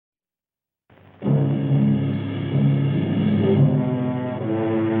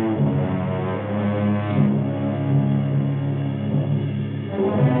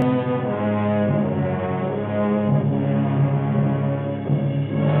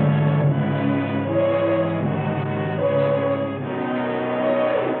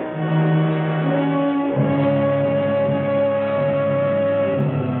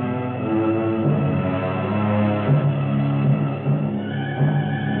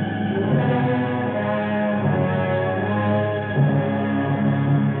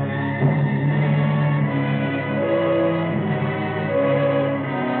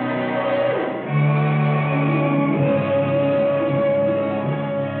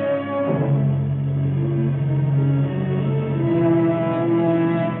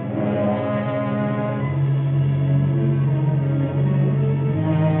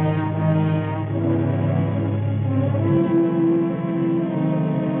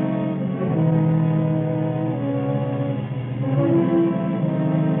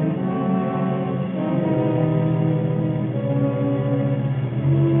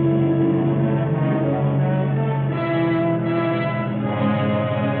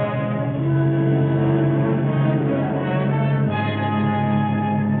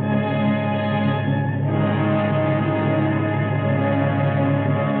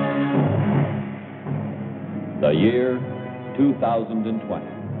The year 2020.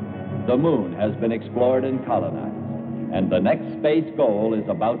 The moon has been explored and colonized, and the next space goal is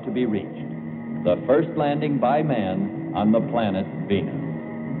about to be reached. The first landing by man on the planet Venus.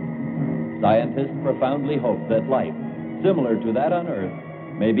 Scientists profoundly hope that life, similar to that on Earth,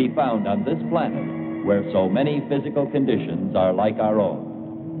 may be found on this planet where so many physical conditions are like our own.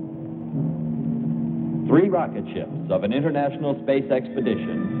 3 rocket ships of an international space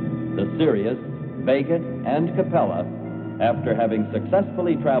expedition, the Sirius, Vega, and Capella, after having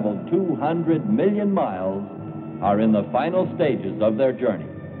successfully traveled 200 million miles, are in the final stages of their journey,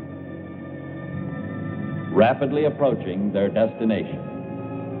 rapidly approaching their destination.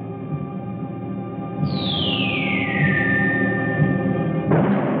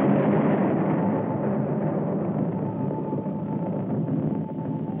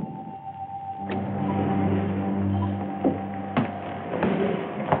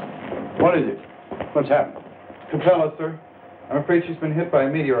 What is it? What's happened? Capella, sir. I'm afraid she's been hit by a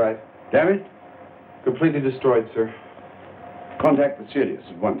meteorite. Damaged? Completely destroyed, sir. Contact the Sirius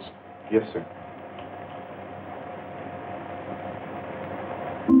at once. Yes, sir.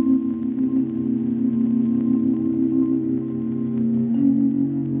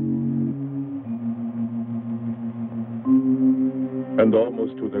 And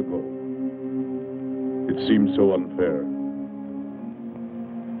almost to their goal. It seems so unfair.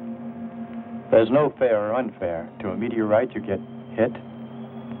 There's no fair or unfair. To a meteorite, you get hit,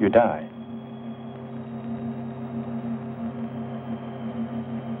 you die.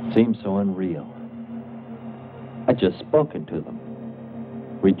 Seems so unreal. I'd just spoken to them.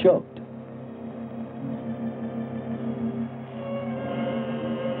 We joked.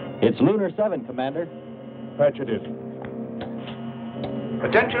 It's Lunar 7, Commander. Patch it in.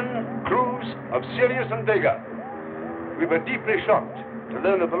 Attention, crews of Sirius and Vega. We were deeply shocked to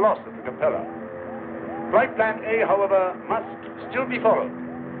learn of the loss of the Capella. Flight Plan A, however, must still be followed.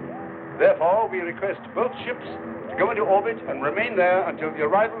 Therefore, we request both ships to go into orbit and remain there until the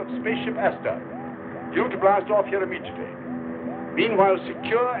arrival of spaceship Aster, due to blast off here immediately. Meanwhile,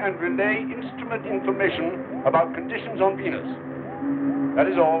 secure and relay instrument information about conditions on Venus. That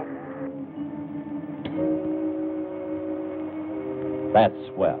is all. That's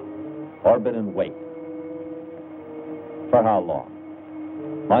swell. Orbit and wait. For how long?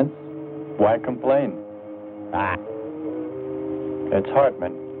 Months? Why complain? Ah. It's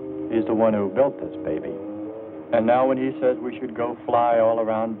Hartman. He's the one who built this baby. And now when he says we should go fly all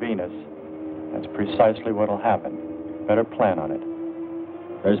around Venus, that's precisely what'll happen. Better plan on it.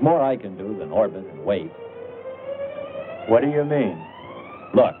 There's more I can do than orbit and wait. What do you mean?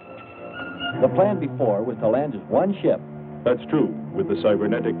 Look, the plan before was to land just one ship. That's true, with the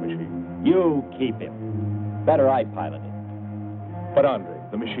cybernetic machine. You keep him. Better I pilot it. But Andre,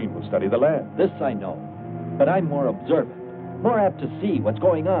 the machine will study the land. This I know. But I'm more observant, more apt to see what's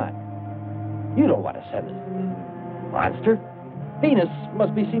going on. You don't want to send this monster. Venus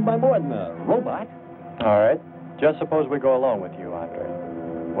must be seen by more than a robot. All right. Just suppose we go along with you, Andre.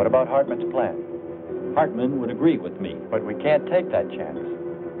 What about Hartman's plan? Hartman would agree with me. But we can't take that chance.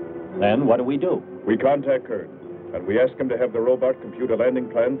 Then what do? We contact Kern, and we ask him to have the robot compute a landing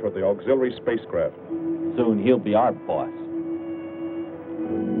plan for the auxiliary spacecraft. Soon he'll be our boss.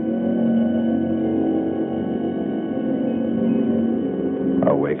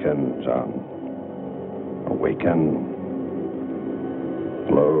 Awaken, son. Awaken.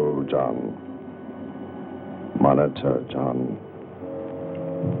 Flow, John. Monitor, John.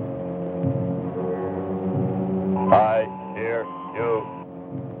 I hear you.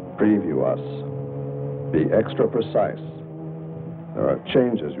 Preview us. Be extra precise. There are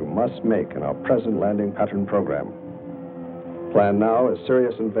changes you must make in our present landing pattern program. Plan now is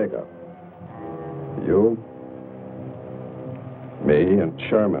Sirius and Vega. You, me, and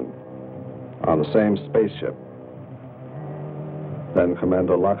Sherman on the same spaceship. Then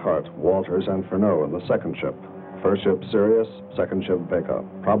Commander Lockhart, Walters, and Furneaux in the second ship. First ship Sirius, second ship Vega.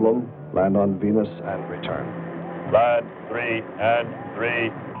 Problem, land on Venus and return. Land 3 and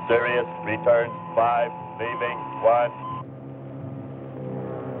 3. Sirius returns 5, leaving 1.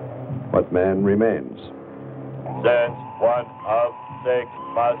 What man remains? Since 1 of 6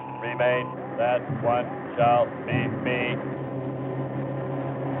 must remain, that 1 shall be me.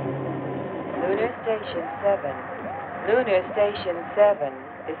 Lunar Station 7. Lunar Station 7.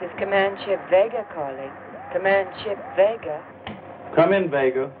 This is Command Ship Vega calling. Command Ship Vega. Come in,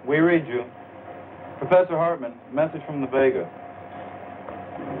 Vega. We read you. Professor Hartman, message from the Vega.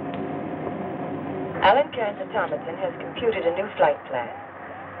 Aleksandr Kazantsev has computed a new flight plan.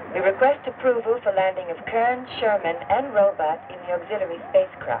 We request approval for landing of Kern, Sherman, and robot in the auxiliary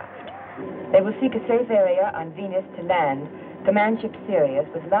spacecraft. They will seek a safe area on Venus to land Command Ship Sirius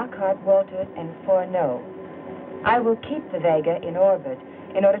with Lockhart, Walters, and Furneaux. I will keep the Vega in orbit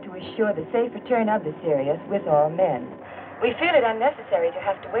in order to assure the safe return of the Sirius with all men. We feel it unnecessary to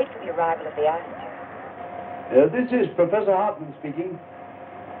have to wait for the arrival of the asteroid. This is Professor Hartman speaking.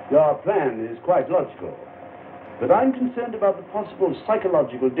 Your plan is quite logical. But I'm concerned about the possible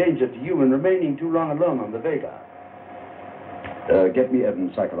psychological danger to you in remaining too long alone on the Vega. Get me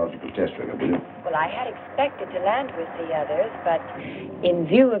Evan's psychological test record, will you? Well, I had expected to land with the others, but in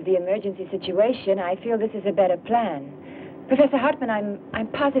view of the emergency situation, I feel this is a better plan. Professor Hartman, I'm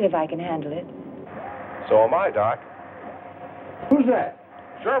positive I can handle it. So am I, Doc. Who's that?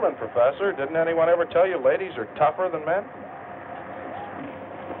 Sherman, Professor. Didn't anyone ever tell you ladies are tougher than men?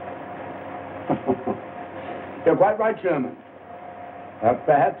 You're quite right, Sherman.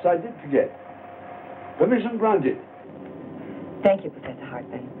 Perhaps I did forget. Permission granted. Thank you, Professor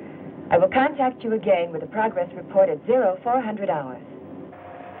Hartman. I will contact you again with a progress report at 0400 hours.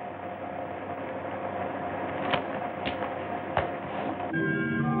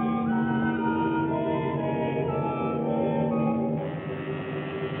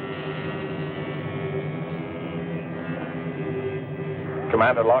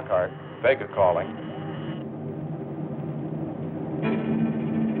 Commander Lockhart, Vega calling.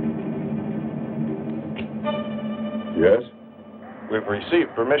 Yes? We've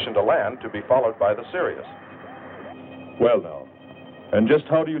received permission to land to be followed by the Sirius. Well, now. And just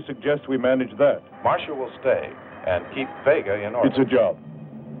how do you suggest we manage that? Marshall will stay and keep Vega in orbit. It's a job.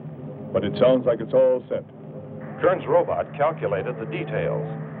 But it sounds like it's all set. Kern's robot calculated the details.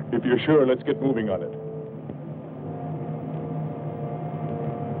 If you're sure, let's get moving on it.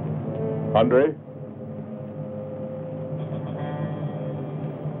 Andre?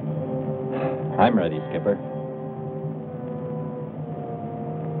 I'm ready, Skipper.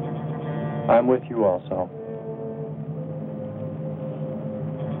 I'm with you also.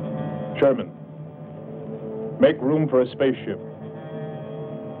 Sherman, make room for a spaceship.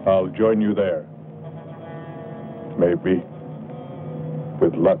 I'll join you there. Maybe.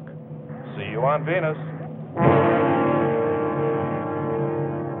 With luck. See you on Venus.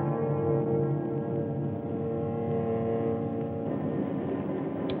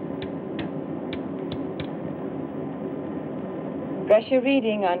 Pressure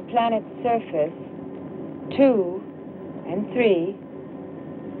reading on planet's surface, 2 and 3.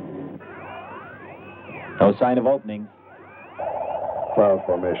 No sign of opening. Cloud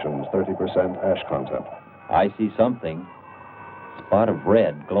formations, 30% ash content. I see something. Spot of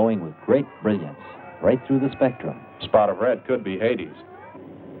red glowing with great brilliance right through the spectrum. Spot of red could be Hades.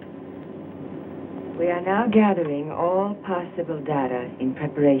 We are now gathering all possible data in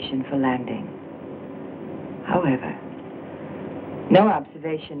preparation for landing. However, no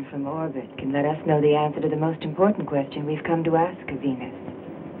observation from orbit can let us know the answer to the most important question we've come to ask of Venus.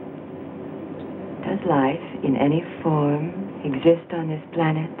 Does life in any form exist on this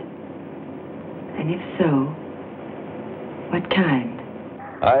planet? And if so, what kind?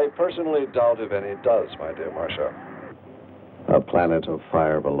 I personally doubt if any does, my dear Marcia. A planet of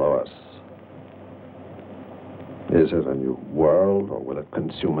fire below us. Is it a new world, or will it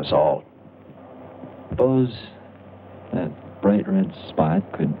consume us all? Suppose that bright red spot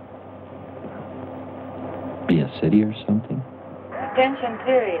could be a city or something? Attention,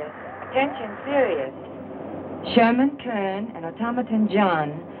 Sirius. Attention, Sirius. Sherman, Kern, and automaton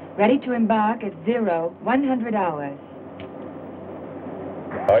John, ready to embark at 100 hours.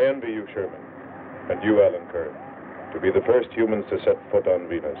 I envy you, Sherman, and you, Alan Kern, to be the first humans to set foot on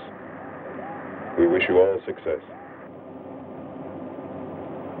Venus. We wish you all success.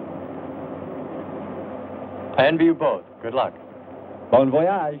 I envy you both. Good luck. Bon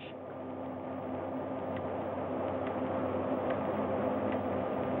voyage.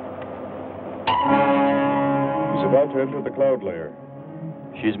 He's about to enter the cloud layer.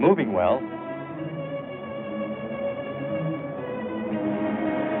 She's moving well.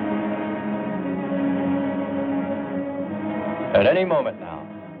 At any moment now.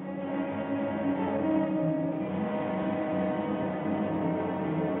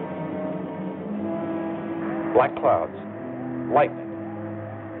 Black clouds. Lightning.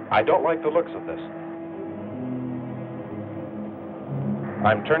 I don't like the looks of this.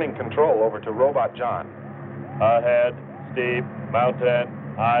 I'm turning control over to Robot John. Ahead, steep, mountain.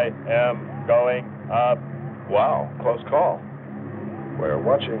 I am going up. Wow, close call. We're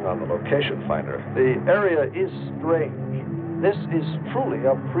watching on the location finder. The area is strange. This is truly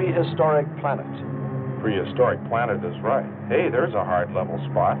a prehistoric planet. Prehistoric planet is right. Hey, there's a hard level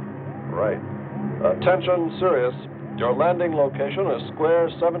spot. Right. Attention, Sirius. Your landing location is square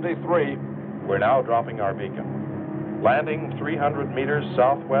 73. We're now dropping our beacon. Landing 300 meters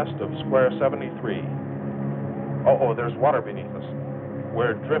southwest of square 73. Oh, there's water beneath us.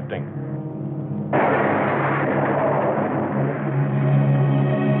 We're drifting.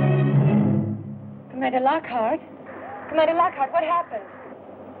 Commander Lockhart? Commander Lockhart, what happened?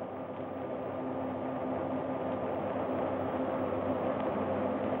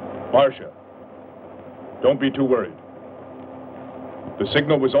 Marcia, don't be too worried. The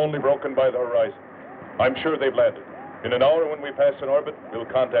signal was only broken by the horizon. I'm sure they've landed. In an hour when we pass in orbit, we'll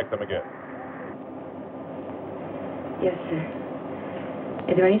contact them again. Yes, sir.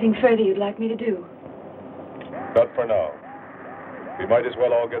 Is there anything further you'd like me to do? Not for now. We might as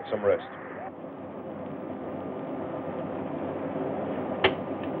well all get some rest.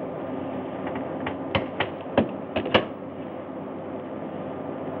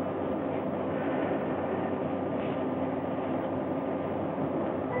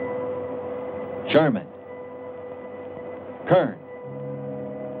 Sherman. Kern.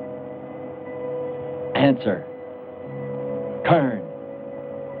 Answer. Kern.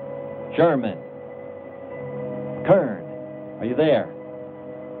 Sherman. Kern. Are you there?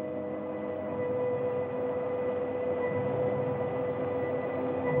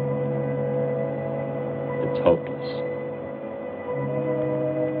 It's hopeless.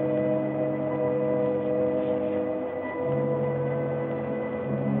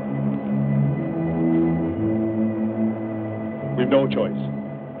 We've no choice.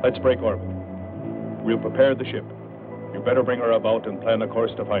 Let's break orbit. We'll prepare the ship. You better bring her about and plan a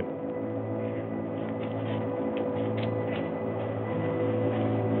course to find them.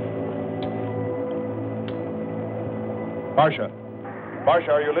 Marcia.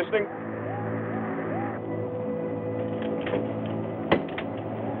 Marcia, are you listening?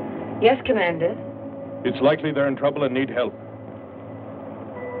 Yes, Commander. It's likely they're in trouble and need help.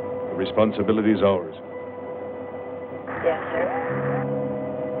 The responsibility's ours. Yes, sir.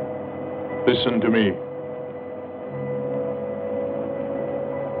 Listen to me.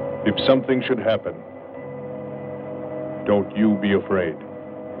 If something should happen, don't you be afraid.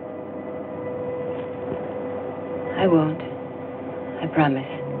 I won't. I promise.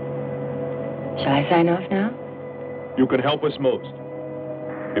 Shall I sign off now? You can help us most.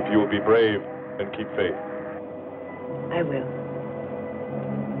 If you will be brave and keep faith. I will.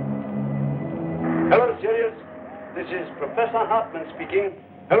 Hello, Sirius. This is Professor Hartman speaking.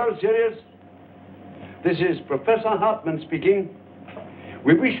 Hello, Sirius. This is Professor Hartman speaking.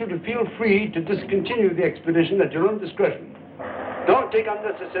 We wish you to feel free to discontinue the expedition at your own discretion. Don't take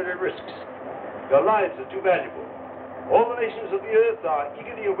unnecessary risks. Your lives are too valuable. All the nations of the Earth are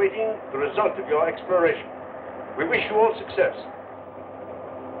eagerly awaiting the result of your exploration. We wish you all success.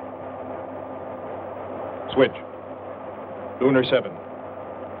 Switch. Lunar 7.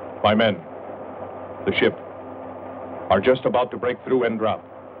 My men, the ship, are just about to break through and drop.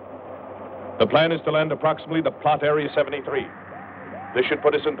 The plan is to land approximately the plot area 73. This should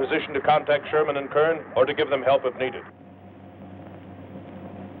put us in position to contact Sherman and Kern or to give them help if needed.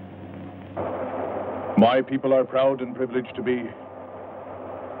 My people are proud and privileged to be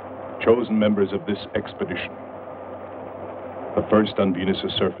chosen members of this expedition. The first on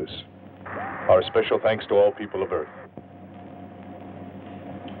Venus' surface. Our special thanks to all people of Earth.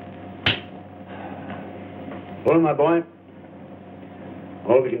 Well, my boy,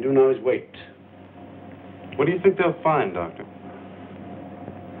 all we can do now is wait. What do you think they'll find, Doctor?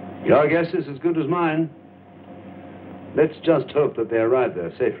 Your guess is as good as mine. Let's just hope that they arrive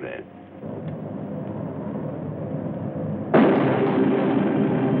there safely.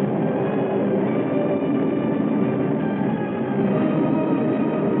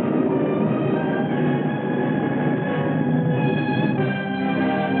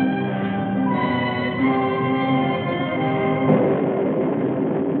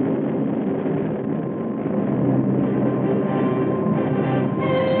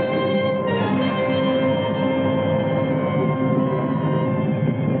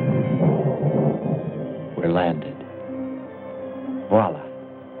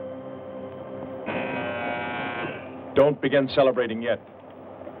 Don't begin celebrating yet.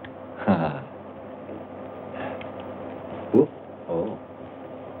 Oh.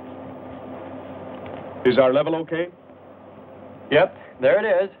 Is our level okay? Yep, there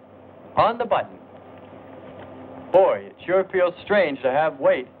it is. On the button. Boy, it sure feels strange to have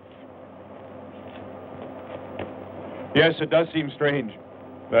weight. Yes, it does seem strange.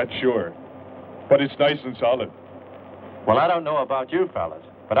 That's sure. But it's nice and solid. Well, I don't know about you fellas,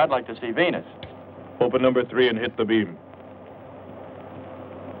 but I'd like to see Venus. Open number 3 and hit the beam.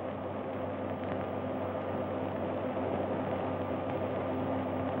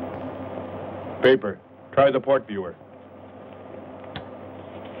 Paper. Try the port viewer.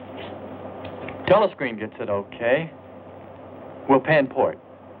 Telescreen gets it okay. We'll pan port.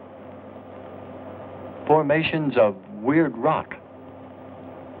 Formations of weird rock.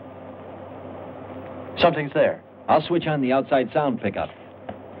 Something's there. I'll switch on the outside sound pickup.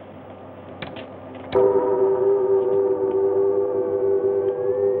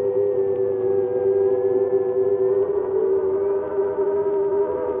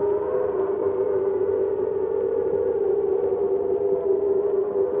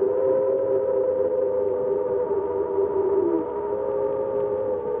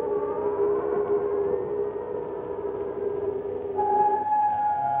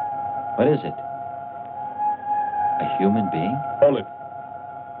 What is it? A human being? Hold it.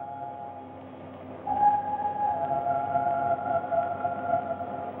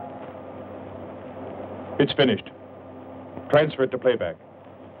 It's finished. Transfer it to playback.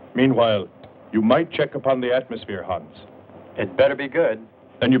 Meanwhile, you might check upon the atmosphere, Hans. It better be good.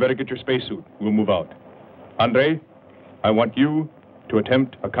 Then you better get your spacesuit. We'll move out. Andre, I want you to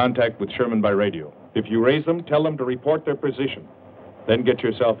attempt a contact with Sherman by radio. If you raise them, tell them to report their position. Then get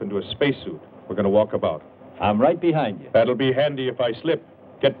yourself into a spacesuit. We're going to walk about. I'm right behind you. That'll be handy if I slip.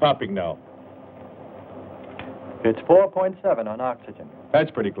 Get popping now. It's 4.7 on oxygen. That's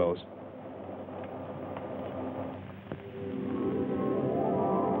pretty close.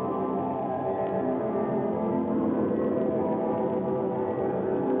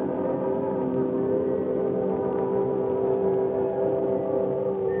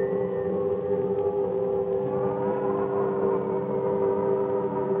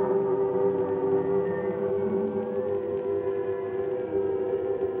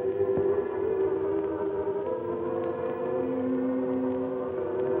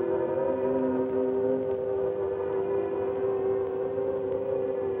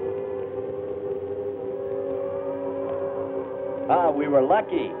 We were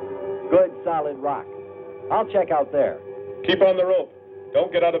lucky. Good, solid rock. I'll check out there. Keep on the rope.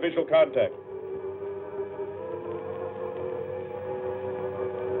 Don't get out of visual contact.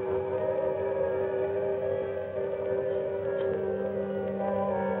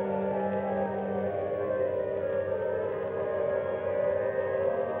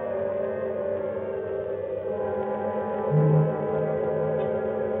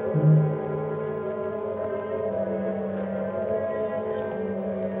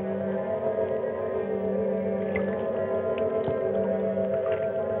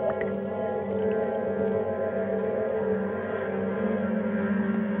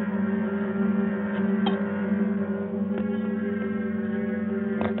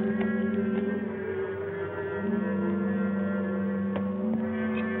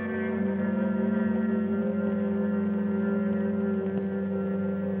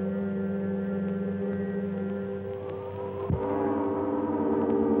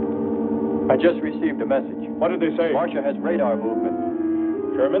 I just received a message. What did they say? Marcia has radar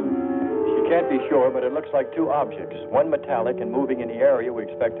movement. Sherman? She can't be sure, but it looks like two objects. One metallic and moving in the area we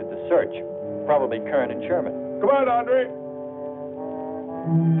expected to search. Probably Kern and Sherman. Come on, Andre.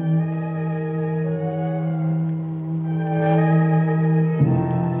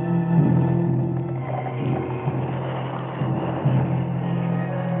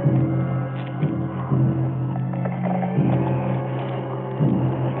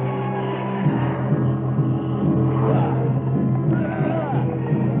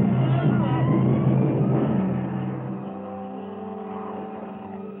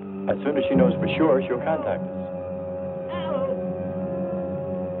 As soon as she knows for sure, she'll contact us.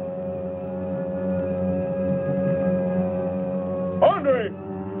 Andre!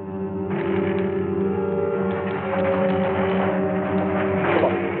 Come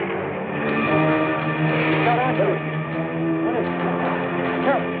on. Got Andre. What is it?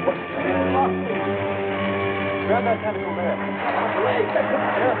 Careful. Grab that tentacle there.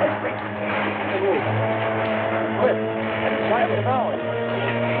 Quick. Try to devour it.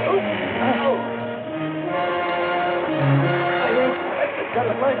 Got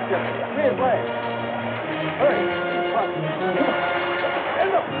his leg still. Free his leg. Hurry. Come on.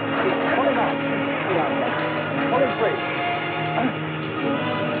 Stand up. Pull him out. Pull him free.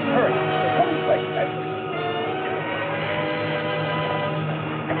 Hurry. Pull him free.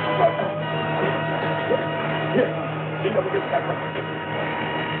 Here. Lean up against that one.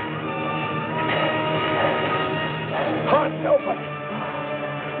 Hard, help us.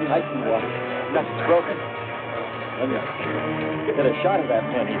 Nice and water. Nothing's broken. Let me get a shot of that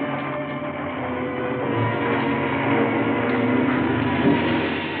plenty.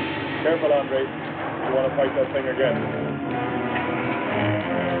 Careful, Andre. You want to fight that thing again.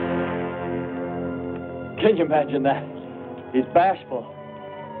 Can you imagine that? He's bashful.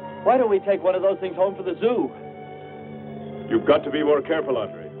 Why don't we take one of those things home for the zoo? You've got to be more careful,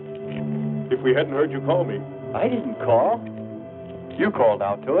 Andre. If we hadn't heard you call me. I didn't call. You called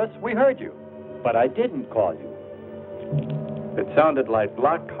out to us. We heard you. But I didn't call you. It sounded like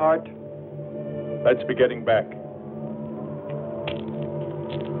Lockhart. Let's be getting back.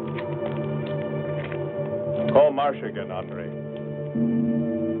 Call Marcia again, Andre.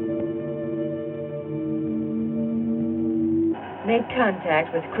 Made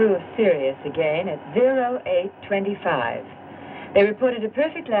contact with crew of Sirius again at 0825. They reported a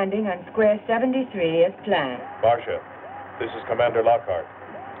perfect landing on square 73 as planned. Marcia, this is Commander Lockhart.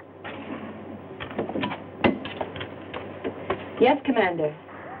 Yes, Commander.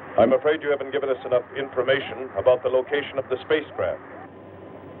 I'm afraid you haven't given us enough information about the location of the spacecraft.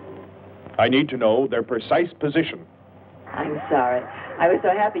 I need to know their precise position. I'm sorry. I was so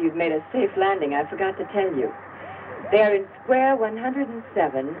happy you'd made a safe landing, I forgot to tell you. They're in square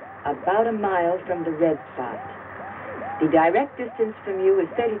 107, about a mile from the red spot. The direct distance from you is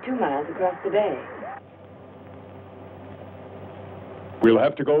 32 miles across the bay. We'll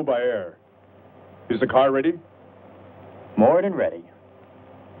have to go by air. Is the car ready? More than ready.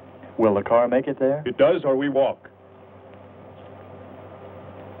 Will the car make it there? It does, or we walk.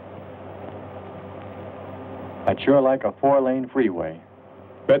 I'd sure like a 4-lane freeway.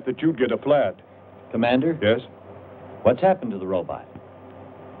 Bet that you'd get a flat. Commander? Yes? What's happened to the robot?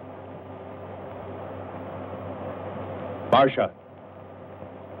 Marcia.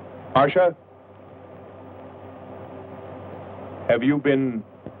 Marcia? Have you been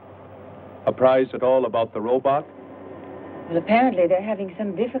apprised at all about the robot? Well, apparently they're having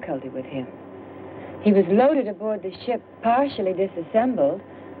some difficulty with him. He was loaded aboard the ship, partially disassembled.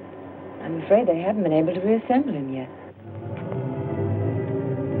 I'm afraid they haven't been able to reassemble him yet.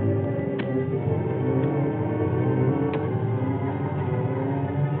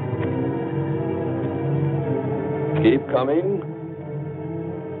 Keep coming.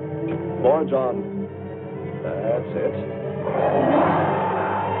 More, John. That's it.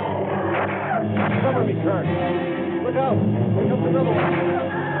 Cover me, Kurt. Look out. Here comes another one.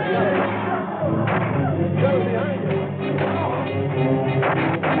 Shannon's behind you.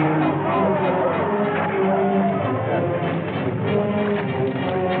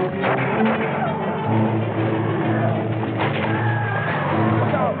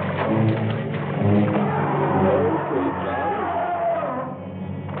 Look out.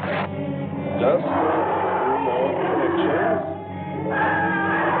 Just a few more connections.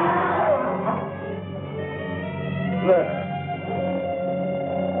 There.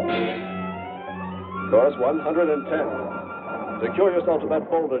 Course 110. Secure yourself to that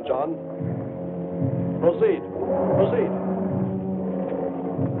boulder, John. Proceed. Proceed.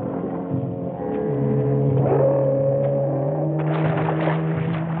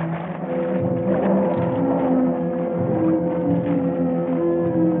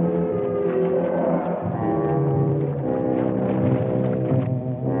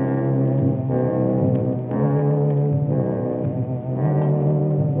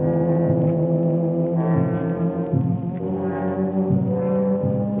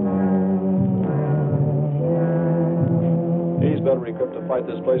 Fight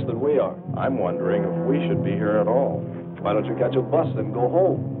this place than we are. I'm wondering if we should be here at all. Why don't you catch a bus and go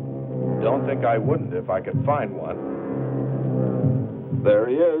home? Don't think I wouldn't if I could find one. There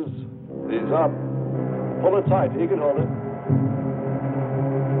he is. He's up. Pull it tight. He can hold it.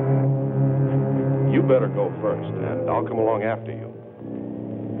 You better go first, and I'll come along after you.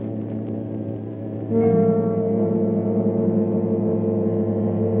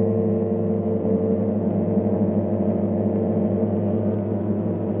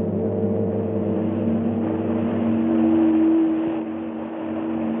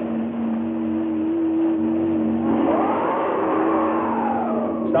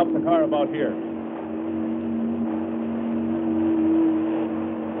 Stop the car about here.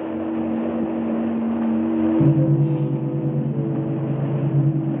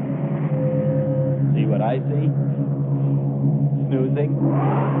 See what I see? Snoozing?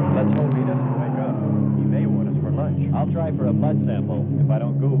 Let's hope he doesn't wake up. He may want us for lunch. I'll try for a blood sample if I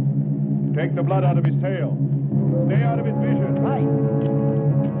don't goof. Take the blood out of his tail. Stay out of his vision. Right.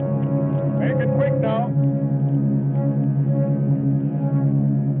 Make it quick now.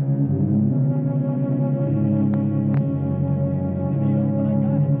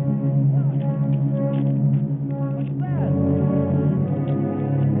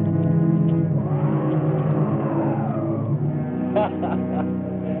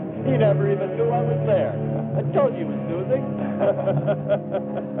 He never even knew I was there. I told you he was snoozing.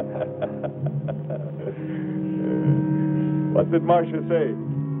 What did Marcia say?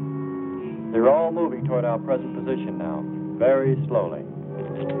 They're all moving toward our present position now, very slowly.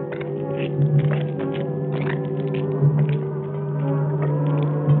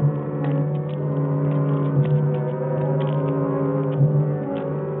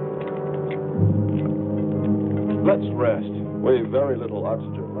 Let's rest. We've very little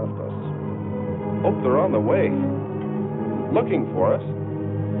oxygen left us. Hope they're on the way. Looking for us.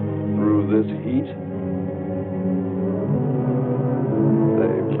 Through this heat,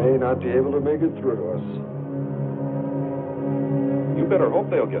 they may not be able to make it through to us. You better hope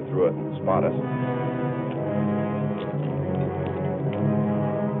they'll get through it and spot us.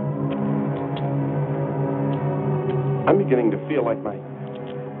 I'm beginning to feel like my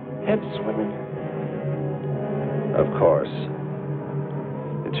head's swimming. Of course.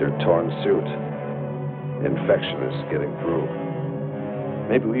 It's your torn suit. Infection is getting through.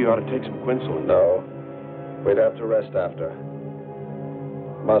 Maybe we ought to take some quinsulin. No. We'd have to rest after.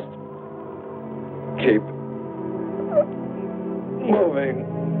 Must keep moving.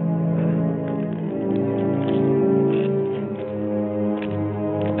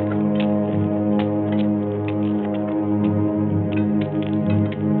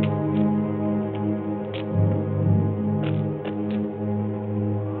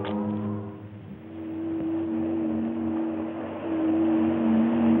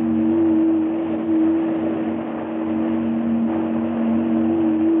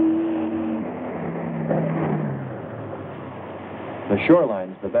 The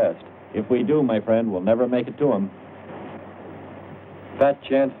shoreline's the best. If we do, my friend, we'll never make it to him. That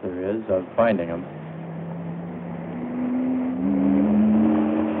chance there is of finding him.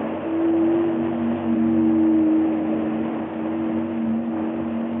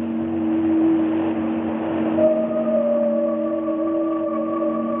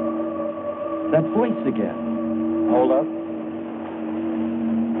 That voice again. Hold up.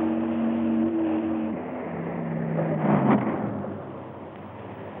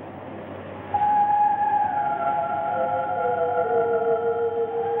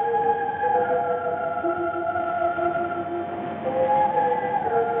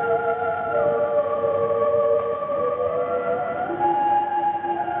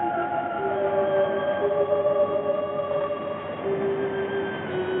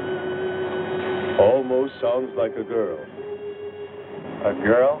 Almost sounds like a girl. A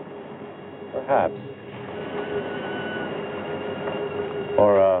girl? Perhaps.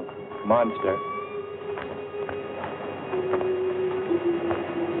 Or a monster.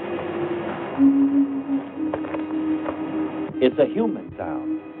 It's a human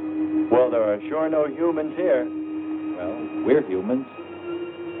sound. Well, there are sure no humans here. Well, we're humans,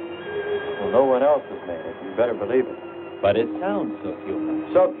 Well, no one else has made it. You better believe it. but it sounds so human.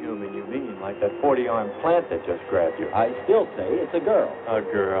 Subhuman, you mean, like that 40-armed plant that just grabbed you. I still say it's a girl. A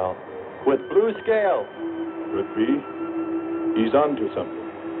girl. With blue scales. Could be. He's onto something.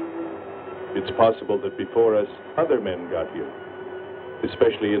 It's possible that before us, other men got here,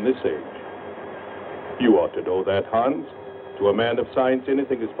 especially in this age. You ought to know that, Hans. To a man of science,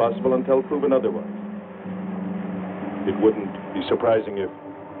 anything is possible until proven otherwise. It wouldn't be surprising if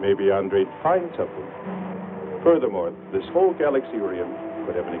maybe Andre'd find something. Furthermore, this whole galaxy-rium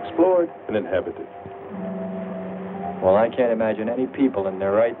could have been explored and inhabited. Well, I can't imagine any people in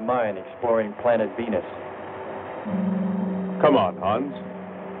their right mind exploring planet Venus. Come on, Hans.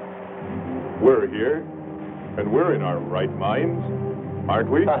 We're here, and we're in our right minds, aren't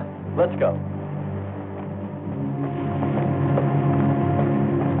we? Let's go.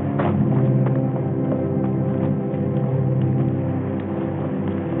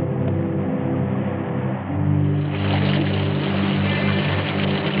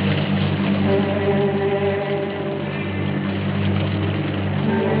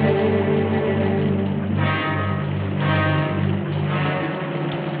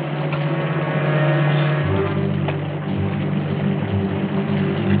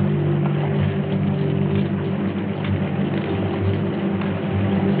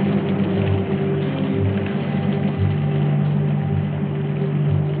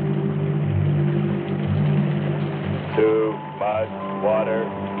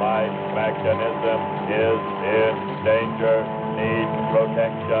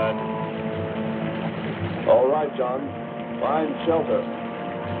 Good. All right, John. Find shelter.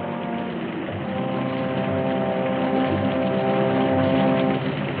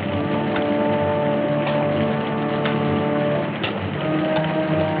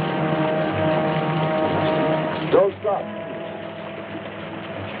 Don't stop.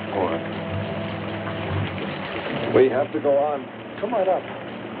 We have to go on. Come on up.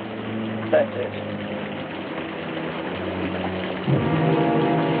 That's it.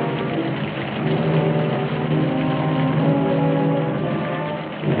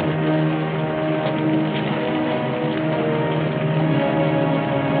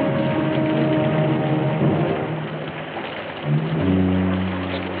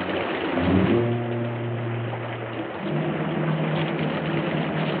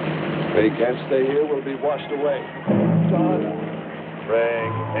 We can't stay here. We'll be washed away. John.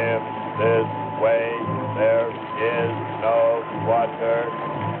 Bring him this way. There is no water.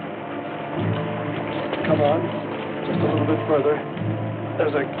 Come on. Just a little bit further.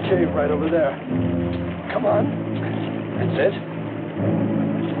 There's a cave right over there. Come on. That's it.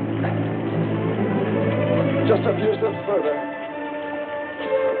 Just a few steps further.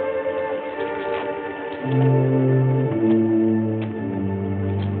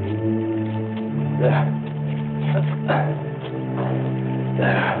 There.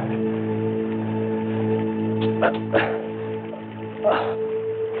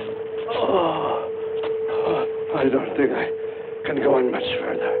 I don't think I can go on much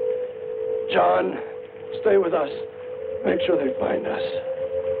further. John, stay with us. Make sure they find us.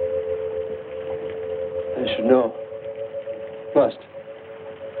 They should know.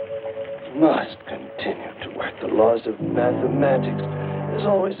 Must continue to work the laws of mathematics. There's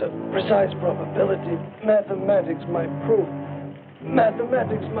always a precise probability. Mathematics might prove.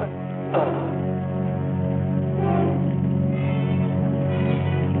 Mathematics might...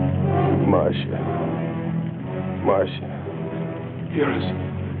 Marcia. Hear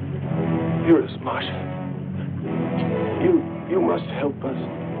us, Marcia. You must help us.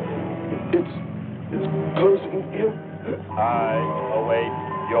 It's closing in. I await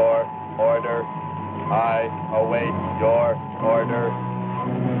your order. I await your order.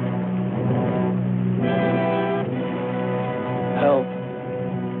 Help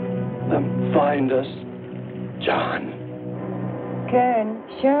them find us, John. Kern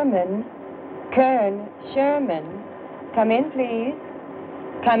Sherman. Come in, please.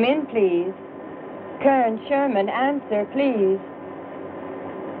 Come in, please. Kern Sherman, answer, please.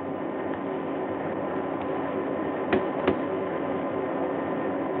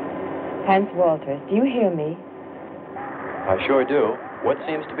 Hans Walters, do you hear me? I sure do. What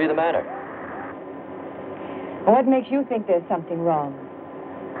seems to be the matter? What makes you think there's something wrong?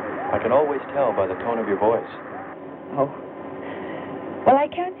 I can always tell by the tone of your voice. Oh. Well, I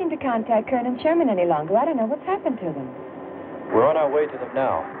can't seem to contact Kern and Sherman any longer. I don't know what's happened to them. We're on our way to them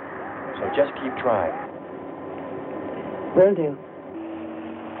now, so just keep trying. Will do.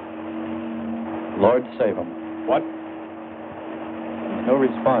 Lord save them. What? There's no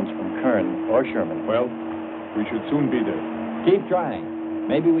response from Kern or Sherman. Well, we should soon be there. Keep trying.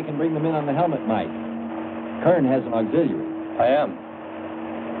 Maybe we can bring them in on the helmet mic. Kern has an auxiliary. I am.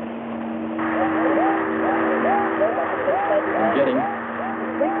 I'm getting...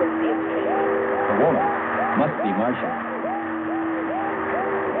 A woman. Must be Martian.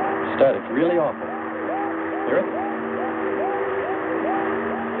 Static, really awful. Hear it?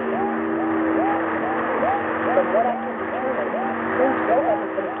 From what I can determine, Kern's robot has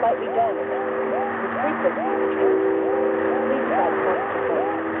been slightly damaged. His frequency is changed. Please try point to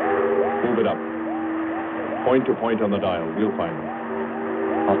point. Move it up. Point to point on the dial. We'll find them.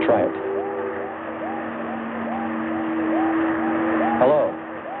 I'll try it. Hello.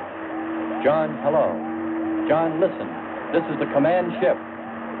 John, hello. John, listen. This is the command ship.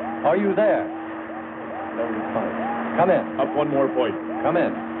 Are you there? No response. Come in. Up one more point. Come in.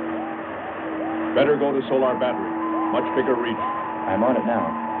 Better go to solar battery. Much bigger reach. I'm on it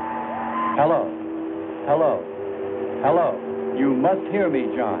now. Hello. Hello. Hello. You must hear me,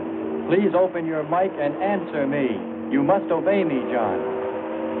 John. Please open your mic and answer me. You must obey me, John.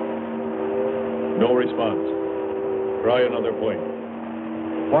 No response. Try another point.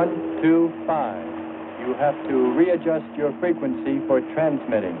 1, 2, 5. You have to readjust your frequency for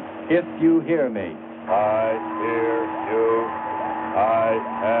transmitting, if you hear me. I hear you. I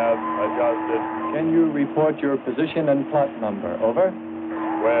have adjusted. Can you report your position and plot number? Over.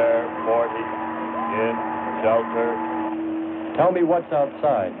 Square 40. In shelter. Tell me what's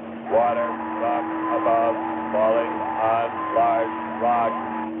outside. Water from above, falling on large rock.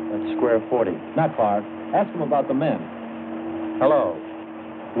 That's square 40. Not far. Ask him about the men. Hello.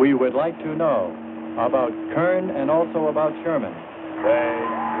 We would like to know about Kern and also about Sherman. They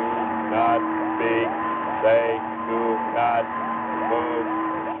do not speak. They do not move.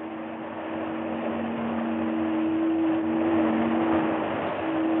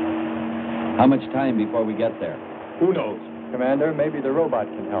 How much time before we get there? Who knows? Commander, maybe the robot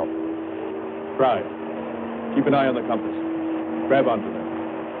can help. Try. Keep an eye on the compass. Grab onto them.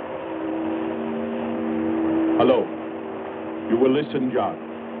 Hello. You will listen, John.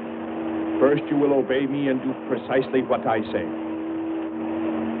 First, you will obey me and do precisely what I say.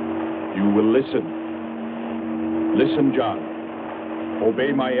 You will listen. Listen, John.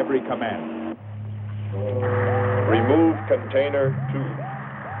 Obey my every command. Remove container 2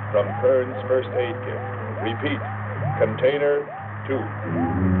 from Kern's first aid kit. Repeat, container 2.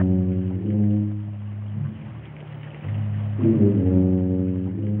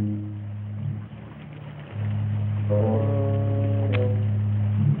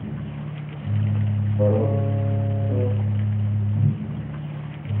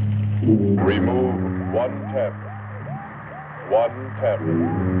 Remove 1 tablet. 1 tablet.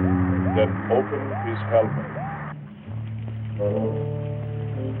 Then open his helmet.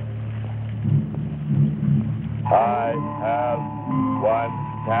 I have 1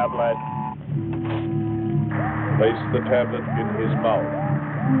 tablet. Place the tablet in his mouth.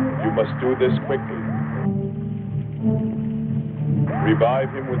 You must do this quickly. Revive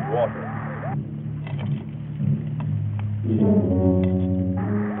him with water.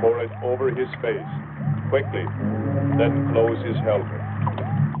 Pour it over his face. Quickly. Then close his helmet.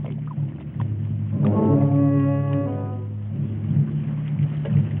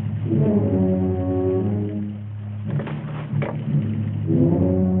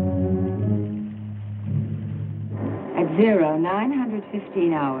 At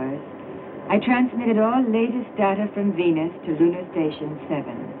 0915 hours, I transmitted all latest data from Venus to Lunar Station 7.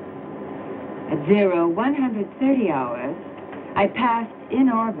 At 0130 hours, I passed in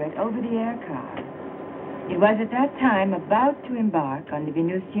orbit over the air car. It was at that time about to embark on the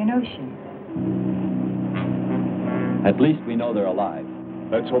Venusian Ocean. At least we know they're alive.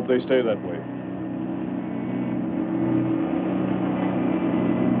 Let's hope they stay that way.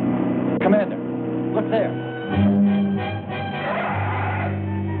 Commander, look there.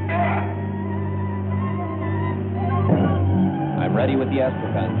 I'm ready with the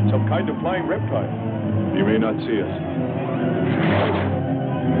astroplan. Some kind of flying reptile. He may not see us.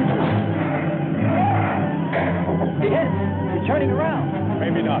 He is. He's turning around.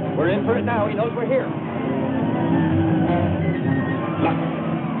 Maybe not. We're in for it now. He knows we're here. Look.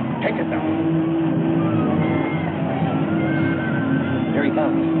 Take it down. Here he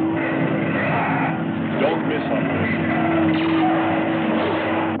comes. Don't miss on this.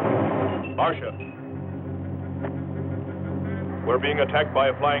 Marcia. We're being attacked by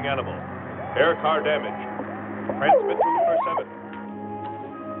a flying animal. Air car damage. Transmit to Lunar 7.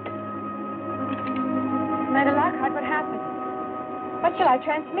 Commander Lockhart, what happened? What shall I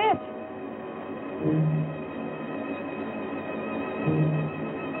transmit?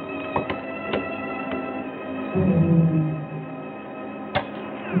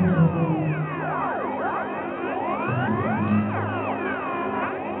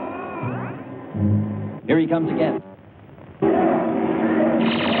 Here he comes again.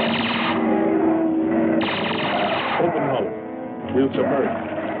 Open hull. We'll submerge.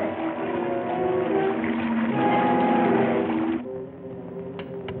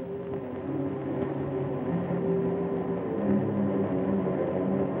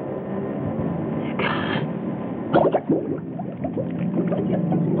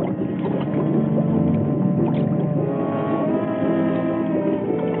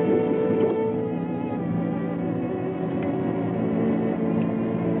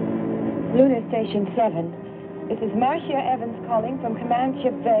 Lunar Station 7. This is Marcia Evans calling from Command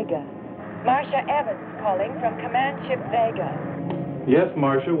Ship Vega. Marcia Evans calling from Command Ship Vega. Yes,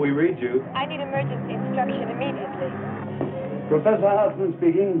 Marcia, we read you. I need emergency instruction immediately. Professor Hartman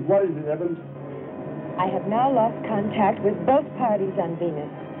speaking. What is it, Evans? I have now lost contact with both parties on Venus.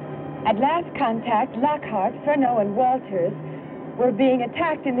 At last contact, Lockhart, Furneaux, and Walters were being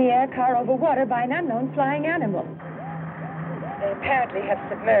attacked in the air car over water by an unknown flying animal. They apparently have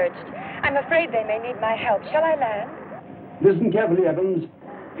submerged. I'm afraid they may need my help. Shall I land? Listen carefully, Evans.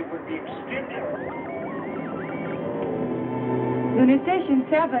 It would be extremely... Lunar Station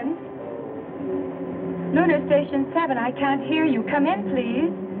 7. Lunar Station 7, I can't hear you. Come in, please.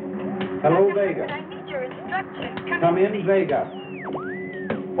 Hello, Vega. I need your instructions. Come in, Vega.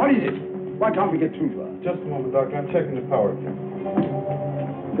 What is it? Why can't we get through to her? Just a moment, Doctor. I'm checking the power.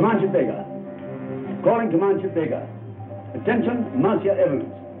 Command Ship Vega. Calling Command Ship Vega. Attention, Marcia Evans.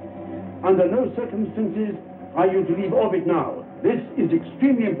 Under no circumstances are you to leave orbit now. This is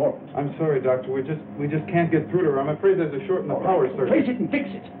extremely important. I'm sorry, Doctor. We just can't get through to her. I'm afraid there's a short in the power circuit. Place it and fix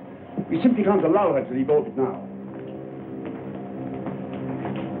it. We simply can't allow her to leave orbit now.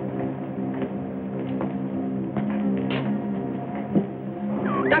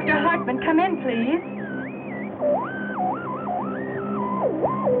 Dr. Hartman, come in, please.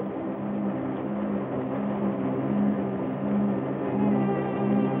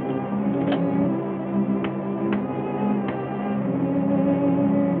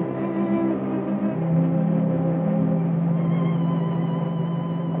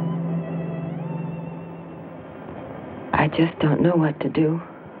 I just don't know what to do.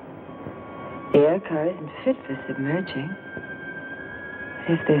 The air car isn't fit for submerging.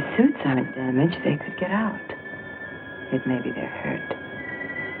 But if their suits aren't damaged, they could get out. Yet maybe they're hurt.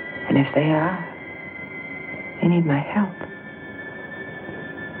 And if they are, they need my help.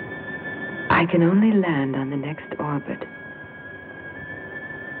 I can only land on the next orbit.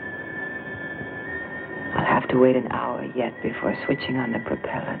 I'll have to wait an hour yet before switching on the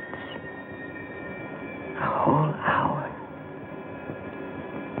propellants. A whole hour.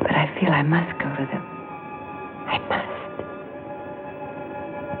 But I feel I must go to them. I must.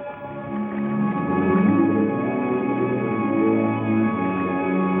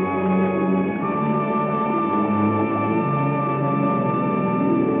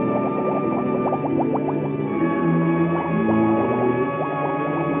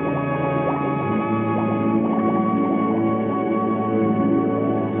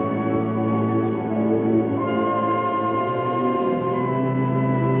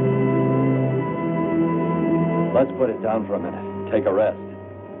 Let's put it down for a minute. Take a rest.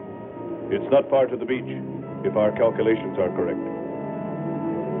 It's not far to the beach, if our calculations are correct.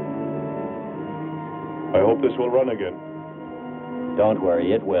 I hope this will run again. Don't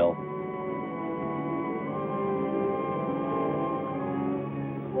worry, it will.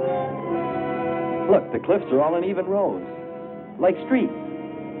 Look, the cliffs are all in even rows, like streets.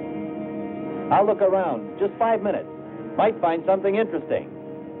 I'll look around. Just 5 minutes. Might find something interesting.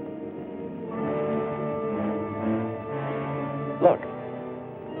 Look,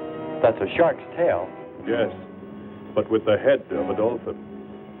 that's a shark's tail. Yes, but with the head of a dolphin.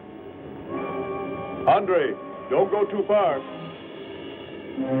 Andre, don't go too far.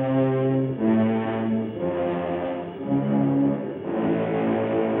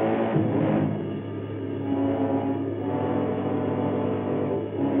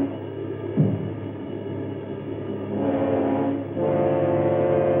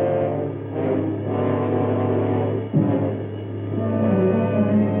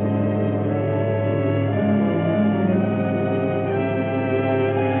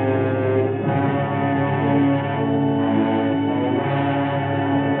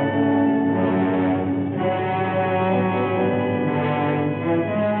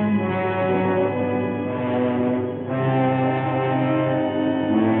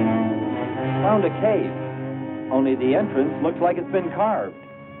 Found a cave. Only the entrance looks like it's been carved.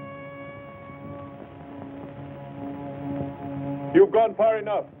 You've gone far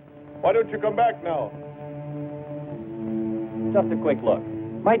enough. Why don't you come back now? Just a quick look.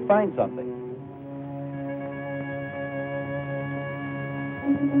 Might find something.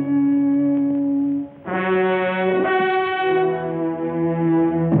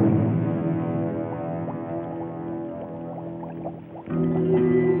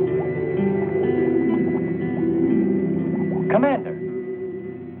 Commander!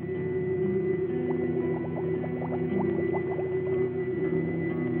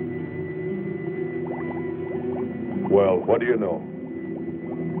 Well, what do you know?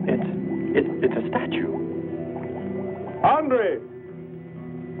 It's a statue. Andre!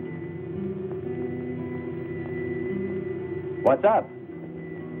 What's up?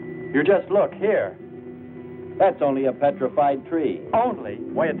 You just look here. That's only a petrified tree. Only?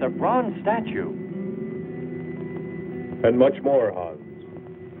 Why, it's a bronze statue. And much more, Hans.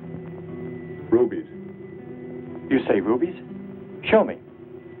 Rubies. You say rubies? Show me.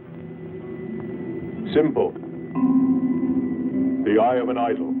 Simple. The eye of an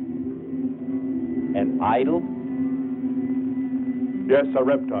idol. An idol? Yes, a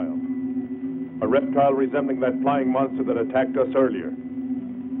reptile. A reptile resembling that flying monster that attacked us earlier.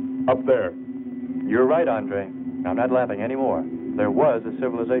 Up there. You're right, Andre. I'm not laughing anymore. There was a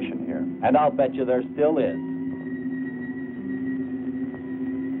civilization here. And I'll bet you there still is.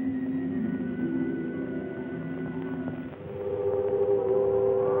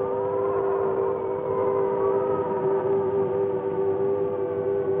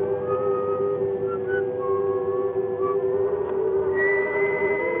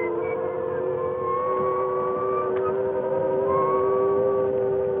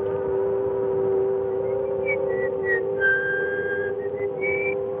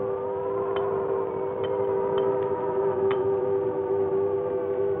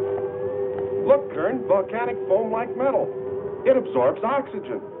 Look, Kern, volcanic foam like metal. It absorbs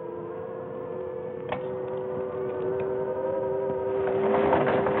oxygen.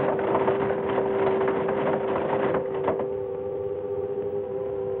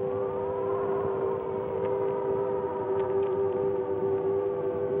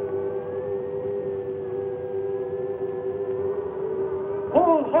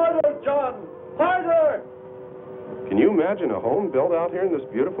 Pull harder, John! Harder! Can you imagine a home built out here in this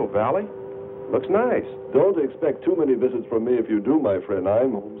beautiful valley? Looks nice. Don't expect too many visits from me if you do, my friend.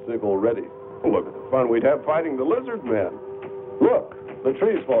 I'm homesick already. Look at the fun we'd have fighting the lizard men. Look, the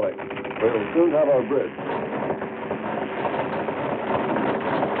tree's falling. We'll soon have our bridge.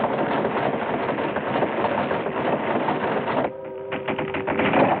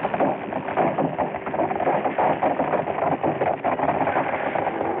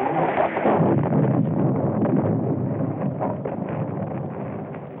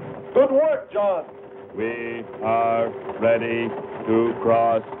 Good work, John. We are ready to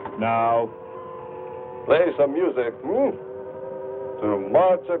cross now. Play some music, to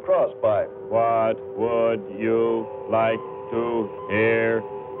march across by. What would you like to hear,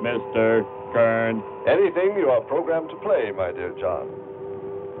 Mr. Kern? Anything you are programmed to play, my dear John.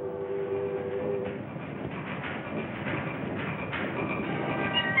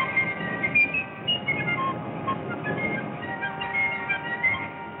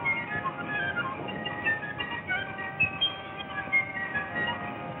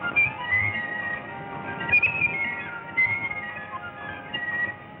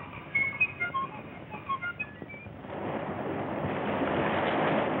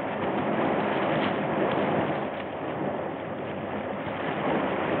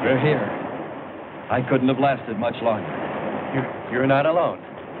 We're here. I couldn't have lasted much longer. You're not alone.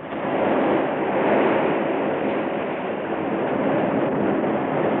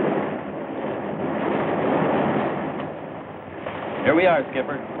 Here we are,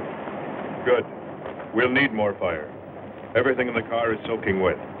 Skipper. Good. We'll need more fire. Everything in the car is soaking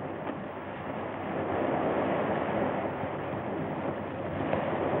wet.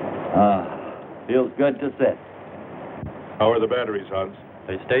 Feels good to sit. How are the batteries, Hans?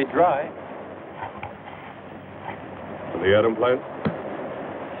 They stayed dry. And the atom plant?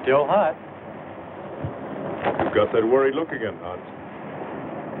 Still hot. You've got that worried look again, Hans.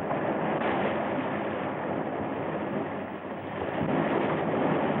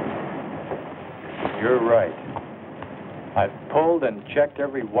 You're right. I've pulled and checked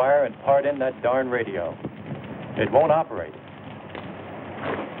every wire and part in that darn radio. It won't operate.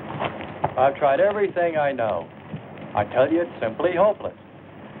 I've tried everything I know. I tell you, it's simply hopeless.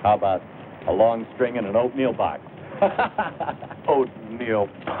 How about a long string and an oatmeal box? Oatmeal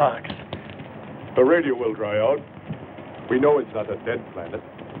box. The radio will dry out. We know it's not a dead planet.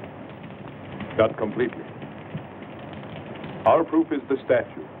 Not completely. Our proof is the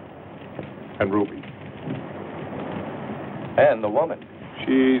statue. And Ruby. And the woman.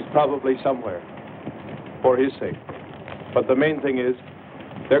 She's probably somewhere. For his sake. But the main thing is,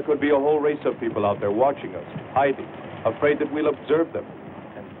 there could be a whole race of people out there watching us, hiding, afraid that we'll observe them.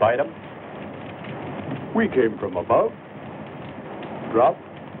 And bite them? We came from above. Dropped.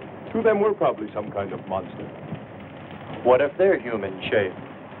 To them, we're probably some kind of monster. What if they're human shaped?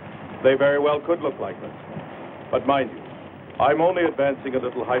 They very well could look like us. But mind you, I'm only advancing a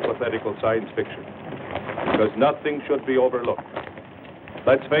little hypothetical science fiction. Because nothing should be overlooked.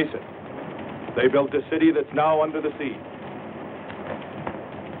 Let's face it. They built a city that's now under the sea.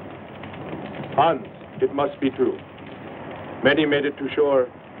 Hans, it must be true. Many made it to shore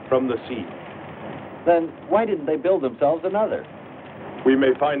from the sea. Then why didn't they build themselves another? We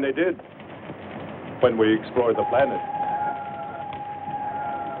may find they did when we explore the planet.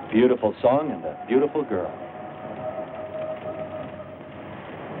 Beautiful song and a beautiful girl.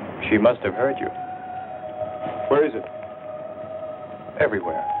 She must have heard you. Where is it?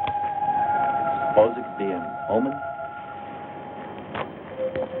 Everywhere. Suppose it could be an omen?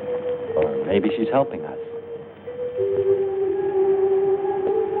 Or maybe she's helping us.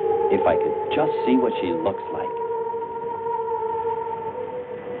 If I could just see what she looks like.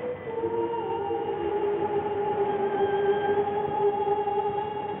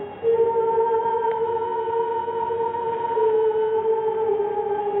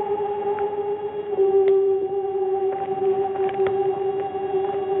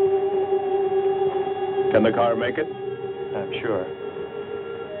 Can the car make it? I'm sure.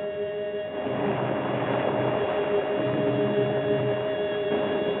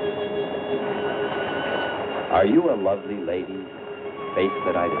 Are you a lovely lady, face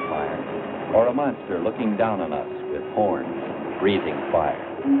that I'd admire, or a monster looking down on us with horns, breathing fire?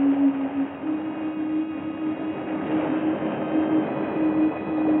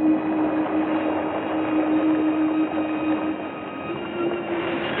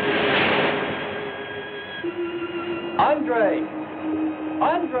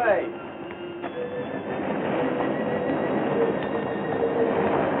 Andre!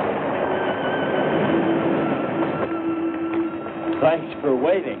 Thanks for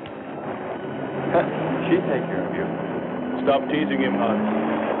waiting. She take care of you. Stop teasing him, Hans.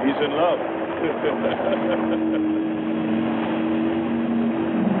 He's in love.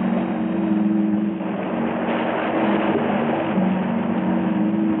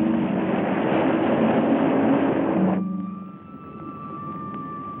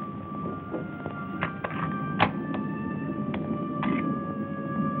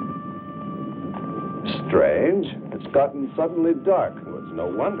 Strange. It's gotten suddenly dark. Well, it's no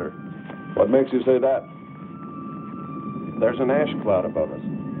wonder. What makes you say that? There's an ash cloud above us.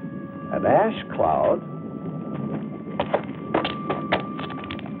 An ash cloud?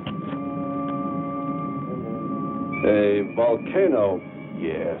 A volcano.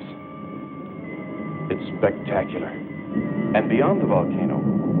 Yes. It's spectacular. And beyond the volcano,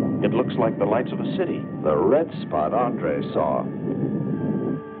 it looks like the lights of a city. The red spot Andre saw.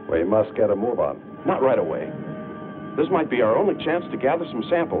 We must get a move on. Not right away. This might be our only chance to gather some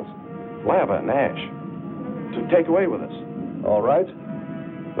samples, lava and ash, to take away with us. All right.